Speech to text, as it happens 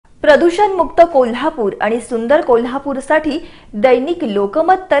प्रदूषण मुक्त कोल्हापूर आणि सुंदर कोल्हापूरसाठी दैनिक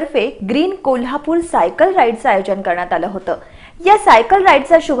लोकमत तर्फे ग्रीन कोल्हापूर सायकल राईडचं आयोजन करण्यात आलं होतं। या सायकल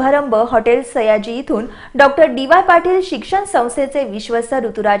राईडचा शुभारंभ हॉटेल सयाजी इथून डॉक्टर डी.वाय. पाटील शिक्षण संस्थेचे विश्वस्त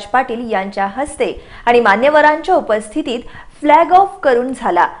ऋतुराज पाटील यांच्या हस्ते आणि मान्यवरांच्या उपस्थितीत फ्लॅग ऑफ करून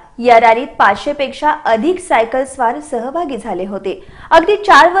झाला। या रॅलीत 500 पेक्षा अधिक सायकल स्वार सहभागी झाले होते। अगदी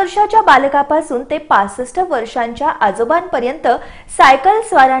 4 वर्षाच्या बालकापासून ते 65 वर्षांच्या आजोबांपर्यंत सायकल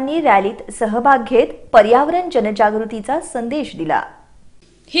स्वारांनी रॅलीत सहभाग घेत पर्यावरण जनजागृतीचा संदेश दिला।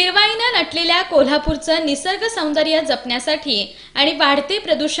 हिरवाईने नटलेल्या कोल्हापूरचं निसर्ग सौंदर्य जपण्यासाठी आणि वाढते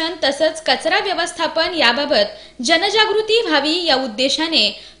प्रदूषण तसंच कचरा व्यवस्थापन याबाबत जनजागृती व्हावी या उद्देशाने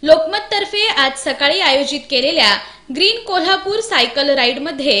लोकमततर्फे आज सकाळी आयोजित केलेल्या ग्रीन कोल्हापूर सायकल राईड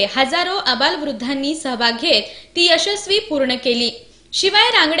मध्ये हजारो आबालवृद्धांनी सहभाग घेत ती यशस्वी पूर्ण केली। शिवाय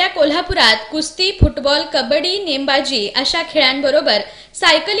रांगड्या कोल्हापुरात कुस्ती, फुटबॉल, कबड्डी, नेमबाजी अशा खेळांबरोबर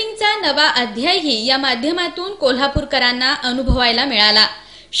सायकलिंगचा नवा अध्यायही या माध्यमातून कोल्हापूरकरांना अनुभवायला मिळाला।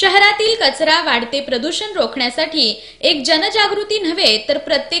 शहरातील कचरा, वाढते प्रदूषण रोखण्यासाठी एक जनजागृती नव्हे तर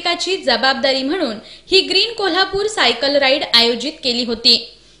प्रत्येकाची जबाबदारी म्हणून ही ग्रीन कोल्हापूर सायकल राईड आयोजित केली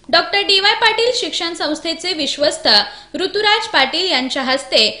होती। Doctor DY. पाटील शिक्षण संस्थेचे विश्वस्त ऋतुराज पाटील यांच्या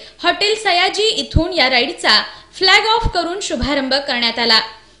हस्ते हॉटेल सयाजी इथून या राईडचा फ्लॅग ऑफ करून शुभारंभ करण्यात आला।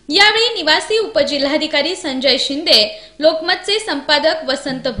 यावेळी निवासी उपजिल्हाधिकारी संजय शिंदे, लोकमतचे संपादक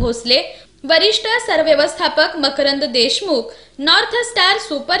वसंत भोसले, वरिष्ठ सरव्यवस्थापक Makarand Deshmukh, north star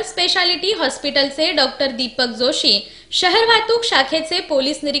super speciality हॉस्पिटलचे डॉक्टर दीपक जोशी, शहर वाहतूक शाखेचे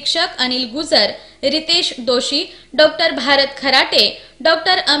पोलीस निरीक्षक अनिल गुजर, रितेश दोशी, डॉक्टर भारत खराटे,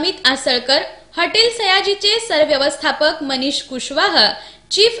 doctor Amit आसळकर, hotel सयाजीचे सरव्यवस्थापक Manish Kushwaha,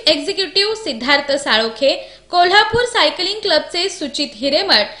 chief executive Siddharth Salokhe, Kolhapur cycling क्लबचे सुचित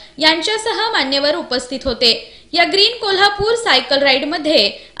हिरेमठ यांच्यासह मान्यवर उपस्थित होते। या ग्रीन कोल्हापूर सायकल राईड मध्ये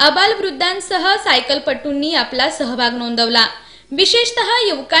आबालवृद्धांसह सायकलपटूंनी आपला सहभाग नोंदवला। विशेषतः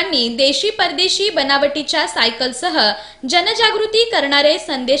युवकांनी देशी परदेशी बनावटीच्या सायकलसह जनजागृती करणारे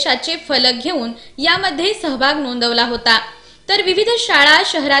संदेशाचे फलक घेऊन यामध्ये सहभाग नोंदवला होता। तर विविध शाळा,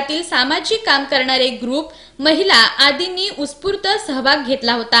 शहरातील सामाजिक काम करणारे ग्रुप, महिला आदींनी उत्स्फूर्त सहभाग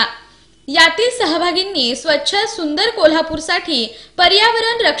घेतला होता। यातील सहभागींनी स्वच्छ सुंदर कोल्हापूरसाठी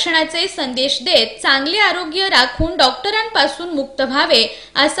पर्यावरण रक्षणाचे संदेश देत चांगले आरोग्य राखून डॉक्टरांपासून मुक्त व्हावे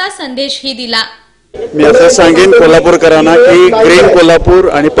असा संदेशही दिला। मी असं सांगेन कोल्हापूरकरांना की ग्रीन कोल्हापूर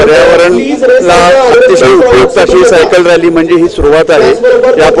आणि पर्यावरणला अतिशय उपयुक्त अशी सायकल रॅली म्हणजे ही सुरुवात आहे।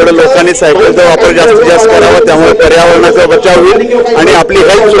 यापुढे लोकांनी सायकलचा वापर जास्तीत जास्त करावा, त्यामुळे पर्यावरणाचा बचाव होईल आणि आपली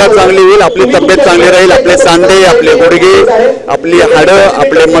हेल्थ सुद्धा चांगली होईल, आपली तब्येत चांगली राहील, आपले सांधे, आपले गुडघे, आपली हाडं,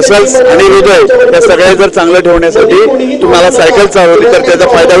 आपले मसल्स आणि हृदय या सगळ्या जर चांगलं ठेवण्यासाठी तुम्हाला सायकल चालवली तर त्याचा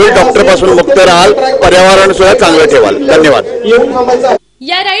फायदा होईल। डॉक्टर पासून मुक्त राहाल, पर्यावरण सुद्धा चांगलं ठेवाल। धन्यवाद।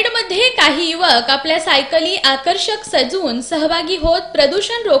 या राईड मध्ये काही युवक आपल्या सायकली आकर्षक सजवून सहभागी होत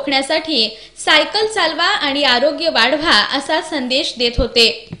प्रदूषण रोखण्यासाठी सायकल चालवा आणि आरोग्य वाढवा असा संदेश देत होते।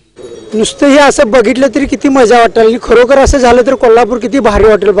 नुसतं हे असं बघितलं तरी किती मजा वाटेल आणि खरोखर असं झालं तर कोल्हापूर किती भारी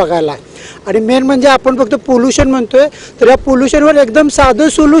वाटेल बघायला। आणि मेन म्हणजे आपण फक्त पोल्युशन म्हणतोय तर या पोल्युशनवर एकदम साधं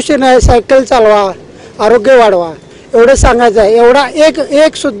सोल्युशन आहे, सायकल चालवा, आरोग्य वाढवा एवढं सांगायचं आहे। एवढा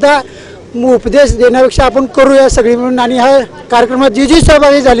एक सुद्धा उपदेश देण्यापेक्षा आपण करूया सगळी मिळून। आणि ह्या कार्यक्रमात जी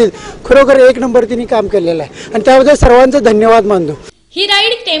सहभागी झाली खरोखर एक नंबर तिने काम केलेलं आहे आणि त्याबद्दल सर्वांचं धन्यवाद मानतो। ही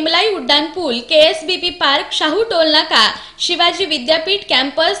राईड टेंबलाई उड्डाणपूल, केएसबीपी पार्क, शाहू टोलनाका, शिवाजी विद्यापीठ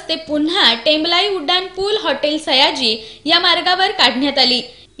कॅम्पस ते पुन्हा टेंबलाई उड्डाणपूल, हॉटेल सयाजी या मार्गावर काढण्यात आली।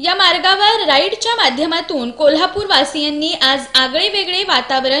 या मार्गावर राईडच्या माध्यमातून कोल्हापूर वासियांनी आज आगळे वेगळे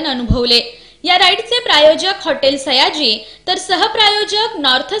वातावरण अनुभवले। या राईडचे प्रायोजक हॉटेल सयाजी तर सहप्रायोजक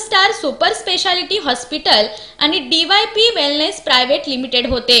north star super speciality hospital आणि डी.वाय.पी. वेलनेस प्रायव्हेट लिमिटेड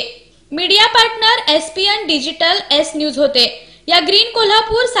होते। Media partner ESPN digital S news होते। या green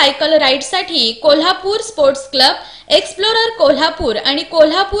Kolhapur cycle राईडसाठी Kolhapur sports club, explorer Kolhapur आणि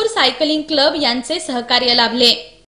कोल्हापूर सायकलिंग क्लब यांचे सहकार्य लाभले।